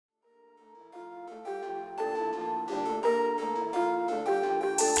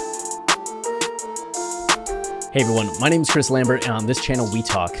Hey everyone, my name is Chris Lambert, and on this channel we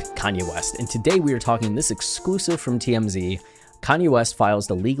talk Kanye West. And today we are talking this exclusive from TMZ. Kanye West files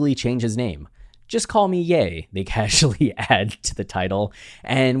to legally change his name. Just call me Ye, they casually add to the title.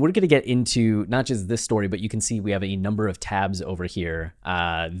 And we're going to get into not just this story, but you can see we have a number of tabs over here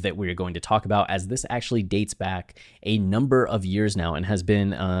that we're going to talk about, as this actually dates back a number of years now and has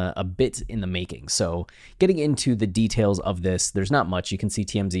been a bit in the making. So getting into the details of this, there's not much. You can see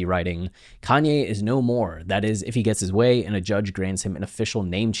TMZ writing, Kanye is no more. That is, if he gets his way and a judge grants him an official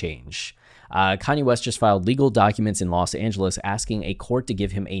name change. Kanye West just filed legal documents in Los Angeles asking a court to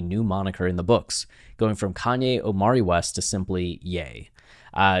give him a new moniker in the books, going from Kanye Omari West to simply Ye.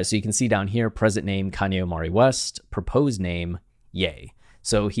 So you can see down here, present name Kanye Omari West, proposed name Ye.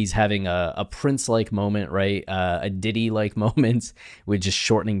 So he's having a Prince-like moment, right? A Diddy-like moment with just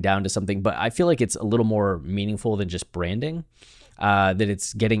shortening down to something. But I feel like it's a little more meaningful than just branding. That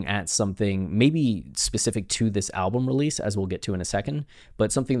it's getting at something maybe specific to this album release, as we'll get to in a second,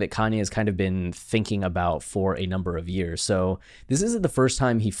 but something that Kanye has kind of been thinking about for a number of years. So this isn't the first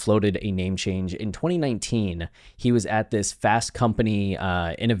time he floated a name change. In 2019, he was at this Fast Company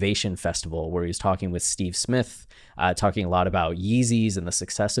Innovation Festival where he was talking with Steve Smith, talking a lot about Yeezys and the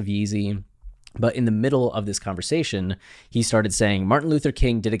success of Yeezy. But in the middle of this conversation, he started saying Martin Luther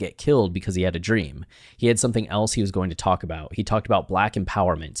King didn't get killed because he had a dream. He had something else he was going to talk about. He talked about Black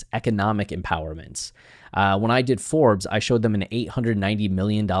empowerment, economic empowerment. When I did Forbes, I showed them an $890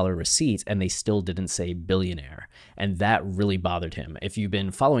 million receipt, and they still didn't say billionaire. And that really bothered him. If you've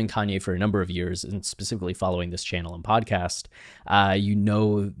been following Kanye for a number of years, and specifically following this channel and podcast, you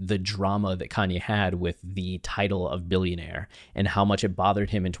know the drama that Kanye had with the title of billionaire and how much it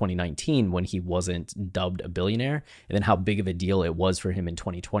bothered him in 2019 when he wasn't dubbed a billionaire, and then how big of a deal it was for him in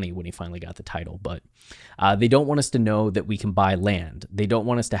 2020 when he finally got the title. But they don't want us to know that we can buy land. They don't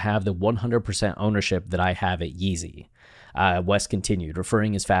want us to have the 100% ownership that I have at Yeezy. West continued,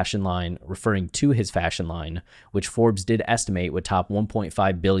 referring to his fashion line, which Forbes did estimate would top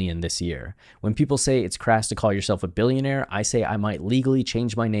 1.5 billion this year. When people say it's crass to call yourself a billionaire, I say I might legally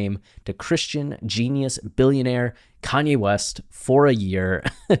change my name to Christian Genius Billionaire Kanye West for a year.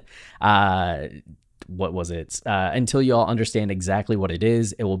 What was it? Until y'all understand exactly what it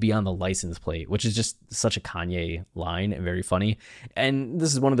is, it will be on the license plate, which is just such a Kanye line and very funny. And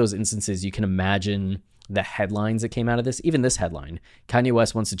this is one of those instances you can imagine the headlines that came out of this. Even this headline, Kanye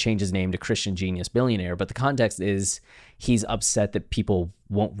West wants to change his name to Christian Genius Billionaire, but the context is he's upset that people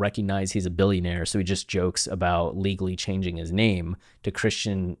won't recognize he's a billionaire, so he just jokes about legally changing his name to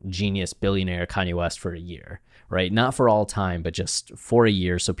Christian Genius Billionaire Kanye West for a year, right? Not for all time, but just for a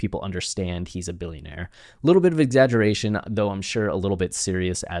year so people understand he's a billionaire. A little bit of exaggeration, though I'm sure a little bit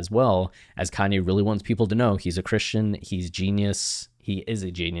serious as well, as Kanye really wants people to know he's a Christian, he's genius, he is a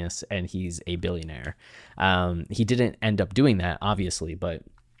genius, and he's a billionaire. He didn't end up doing that, obviously, but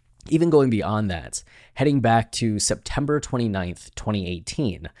even going beyond that, heading back to September 29th,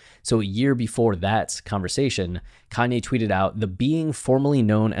 2018, so a year before that conversation, Kanye tweeted out, "The being formerly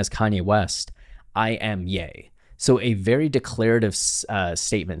known as Kanye West, I am Ye." So a very declarative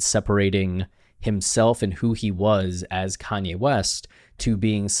statement separating himself and who he was as Kanye West to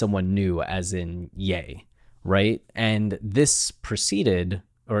being someone new, as in Ye. Right? And this preceded,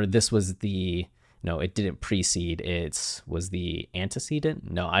 or this was the, no, it didn't precede, it was the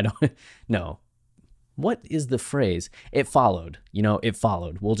antecedent? No, I don't, no. What is the phrase? It followed, it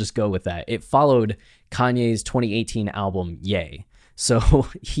followed. We'll just go with that. It followed Kanye's 2018 album, Ye. So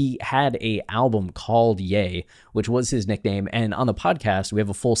he had a album called Ye, which was his nickname. And on the podcast, we have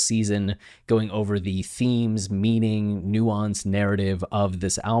a full season going over the themes, meaning, nuance, narrative of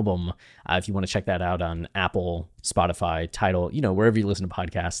this album. If you want to check that out on Apple, Spotify, Tidal, wherever you listen to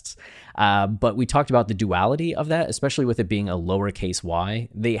podcasts. But we talked about the duality of that, especially with it being a lowercase y.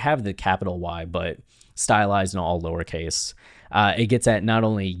 They have the capital Y, but stylized in all lowercase. It gets at not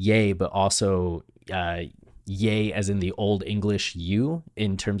only Ye, but also Ye as in the Old English you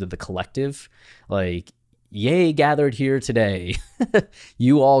in terms of the collective, like Ye gathered here today.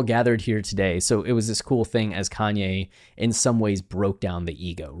 You all gathered here today. So it was this cool thing as Kanye in some ways broke down the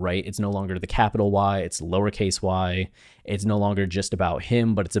ego, right? It's no longer the capital Y, it's lowercase y. It's no longer just about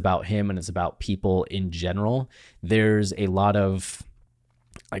him, but it's about him and it's about people in general. There's a lot of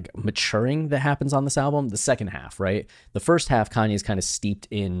like maturing that happens on this album, the second half, right? The first half, Kanye is kind of steeped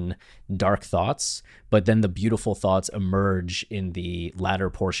in dark thoughts, but then the beautiful thoughts emerge in the latter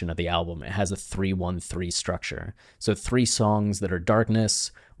portion of the album. It has a 3-1-3 structure. So 3 songs that are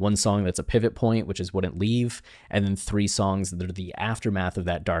darkness, 1 song that's a pivot point, which is Wouldn't Leave, and then 3 songs that are the aftermath of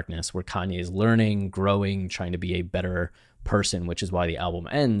that darkness, where Kanye is learning, growing, trying to be a better person, which is why the album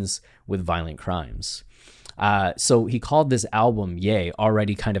ends with Violent Crimes. So he called this album Ye,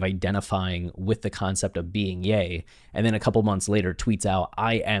 already kind of identifying with the concept of being Ye. And then a couple months later tweets out,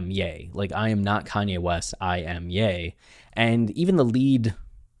 I am Ye. Like, I am not Kanye West, I am Ye. And even the lead,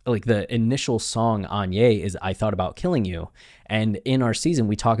 like the initial song on Ye is I Thought About Killing You. And in our season,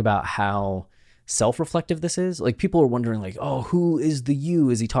 we talk about how self-reflective this is. Like, people are wondering, like, oh, who is the you?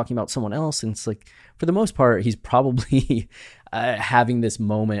 Is he talking about someone else? And it's like, for the most part, he's probably having this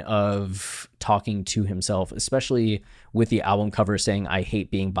moment of talking to himself, especially with the album cover saying, I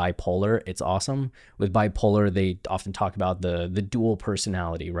hate being bipolar. It's awesome. With bipolar, they often talk about the dual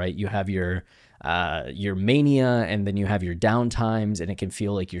personality, right? You have your mania, and then you have your down times, and it can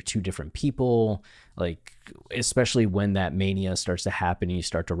feel like you're two different people, like, especially when that mania starts to happen and you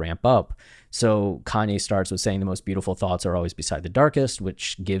start to ramp up. So Kanye starts with saying the most beautiful thoughts are always beside the darkest,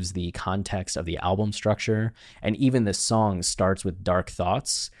 which gives the context of the album structure. And even this song starts with dark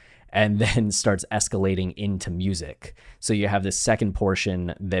thoughts and then starts escalating into music. So you have this second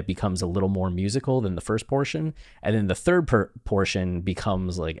portion that becomes a little more musical than the first portion. And then the third portion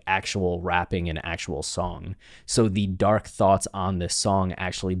becomes like actual rapping and actual song. So the dark thoughts on this song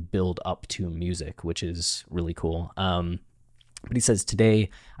actually build up to music, which is really cool. But he says, today,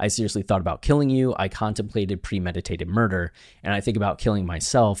 I seriously thought about killing you. I contemplated premeditated murder, and I think about killing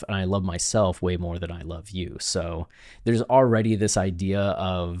myself, and I love myself way more than I love you. So there's already this idea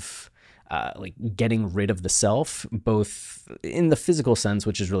of like getting rid of the self, both in the physical sense,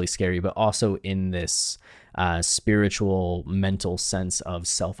 which is really scary, but also in this spiritual, mental sense of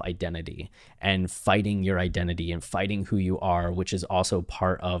self-identity and fighting your identity and fighting who you are, which is also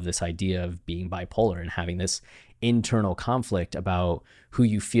part of this idea of being bipolar and having this internal conflict about who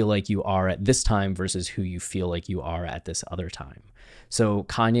you feel like you are at this time versus who you feel like you are at this other time. So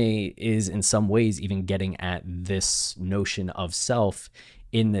Kanye is in some ways even getting at this notion of self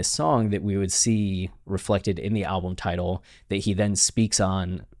in this song that we would see reflected in the album title that he then speaks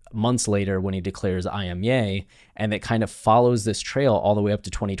on months later when he declares I am Ye, and that kind of follows this trail all the way up to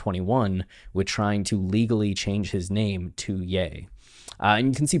 2021 with trying to legally change his name to Ye. And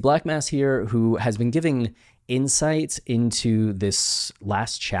you can see Black Mass here, who has been giving insights into this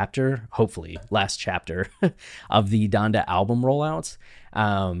last chapter, hopefully last chapter of the Donda album rollout.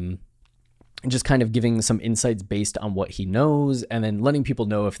 And just kind of giving some insights based on what he knows, and then letting people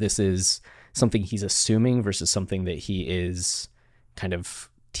know if this is something he's assuming versus something that he is kind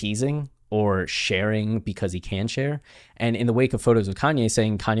of teasing or sharing because he can share. And in the wake of photos of Kanye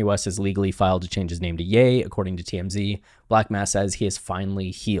saying Kanye West has legally filed to change his name to Ye, according to TMZ, Black Mass says he has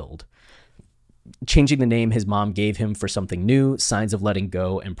finally healed, changing the name his mom gave him for something new, signs of letting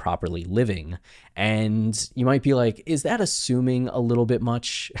go and properly living. And you might be like, is that assuming a little bit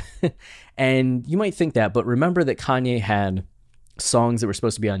much? And you might think that, but remember that Kanye had songs that were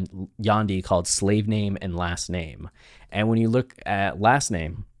supposed to be on Yandhi called Slave Name and Last Name. And when you look at Last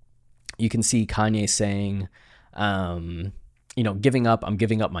Name, you can see Kanye saying, giving up, I'm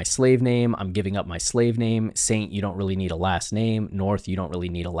giving up my slave name. I'm giving up my slave name. Saint, you don't really need a last name. North, you don't really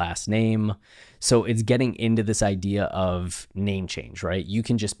need a last name. So it's getting into this idea of name change, right? You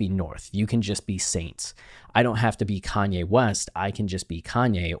can just be North. You can just be Saint. I don't have to be Kanye West. I can just be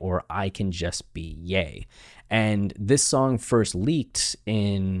Kanye, or I can just be Ye. And this song first leaked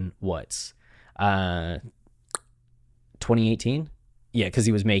in 2018? Yeah, because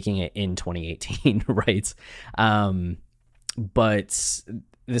he was making it in 2018, right? But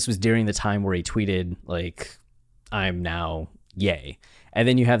this was during the time where he tweeted, like, I'm now Ye. And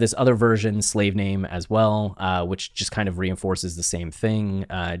then you have this other version, Slave Name, as well, which just kind of reinforces the same thing,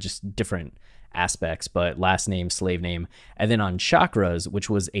 just different aspects, but last name, slave name. And then on Chakras, which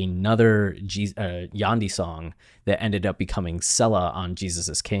was another Yandhi song that ended up becoming Selah on Jesus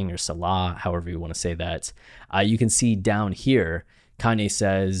is King, or Salah, however you want to say that, you can see down here, Kanye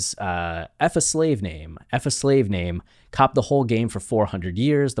says, F a slave name, cop the whole game for 400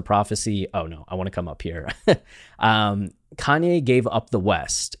 years, the prophecy. Oh no, I want to come up here. Kanye gave up the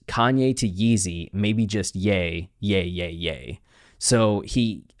West, Kanye to Yeezy, maybe just Ye. So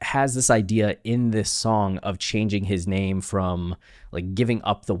he has this idea in this song of changing his name from like giving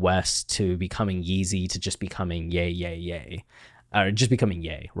up the West to becoming Yeezy to just becoming Ye. Or just becoming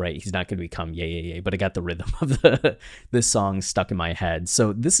Ye, right? He's not going to become Ye, but I got the rhythm of this song stuck in my head.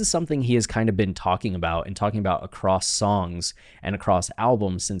 So this is something he has kind of been talking about across songs and across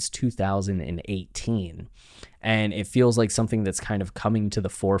albums since 2018. And it feels like something that's kind of coming to the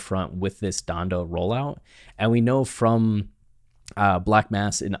forefront with this Donda rollout. And we know from Black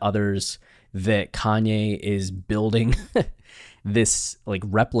Mass and others that Kanye is building this like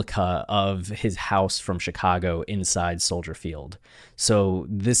replica of his house from Chicago inside Soldier Field. So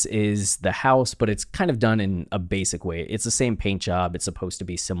this is the house, but it's kind of done in a basic way. It's the same paint job. It's supposed to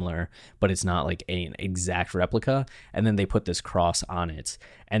be similar, but it's not like an exact replica. And then they put this cross on it.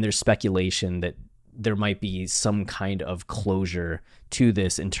 And there's speculation that there might be some kind of closure to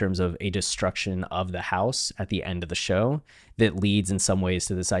this in terms of a destruction of the house at the end of the show that leads in some ways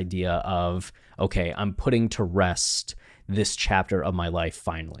to this idea of, okay, I'm putting to rest this chapter of my life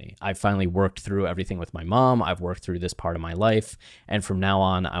finally. I've finally worked through everything with my mom. I've worked through this part of my life. And from now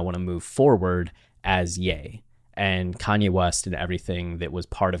on, I want to move forward as Ye. And Kanye West and everything that was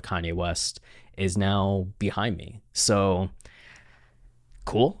part of Kanye West is now behind me. So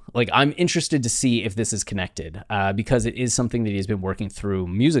cool. Like, I'm interested to see if this is connected because it is something that he's been working through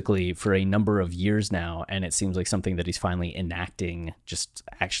musically for a number of years now. And it seems like something that he's finally enacting just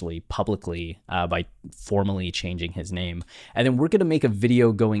actually publicly by formally changing his name. And then we're going to make a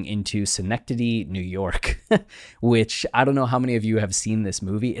video going into Schenectady, New York, which I don't know how many of you have seen this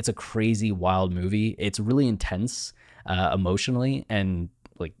movie. It's a crazy, wild movie. It's really intense emotionally and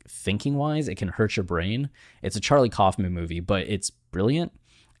like thinking wise. It can hurt your brain. It's a Charlie Kaufman movie, but it's brilliant.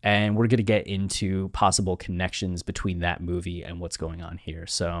 And we're going to get into possible connections between that movie and what's going on here.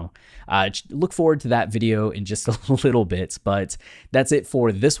 So look forward to that video in just a little bit. But that's it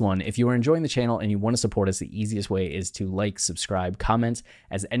for this one. If you are enjoying the channel and you want to support us, the easiest way is to like, subscribe, comment,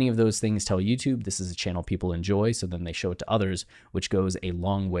 as any of those things tell YouTube this is a channel people enjoy. So then they show it to others, which goes a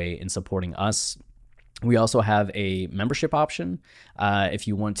long way in supporting us. We also have a membership option. If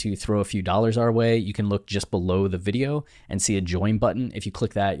you want to throw a few dollars our way, you can look just below the video and see a join button. If you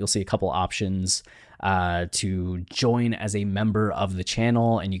click that, you'll see a couple options to join as a member of the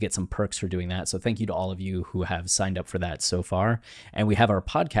channel, and you get some perks for doing that. So thank you to all of you who have signed up for that so far. And we have our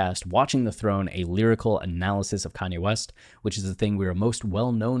podcast, Watching the Throne, a lyrical analysis of Kanye West, which is the thing we are most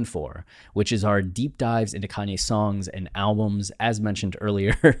well known for, which is our deep dives into Kanye songs and albums. As mentioned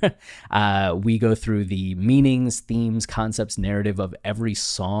earlier, we go through the meanings, themes, concepts, narrative of every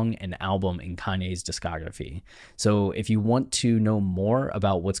song and album in Kanye's discography. So if you want to know more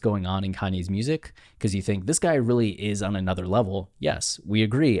about what's going on in Kanye's music, because you think this guy really is on another level, yes, we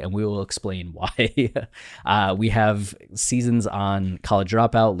agree, and we will explain why. We have seasons on College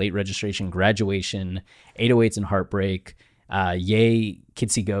Dropout, Late Registration, Graduation, 808s and Heartbreak, Ye,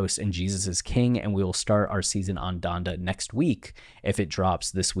 Kids See Ghosts, and Jesus is King, and we will start our season on Donda next week if it drops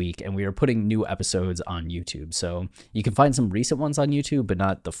this week, and we are putting new episodes on YouTube. So you can find some recent ones on YouTube, but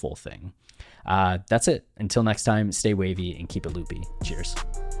not the full thing. That's it. Until next time, stay wavy and keep it loopy. Cheers.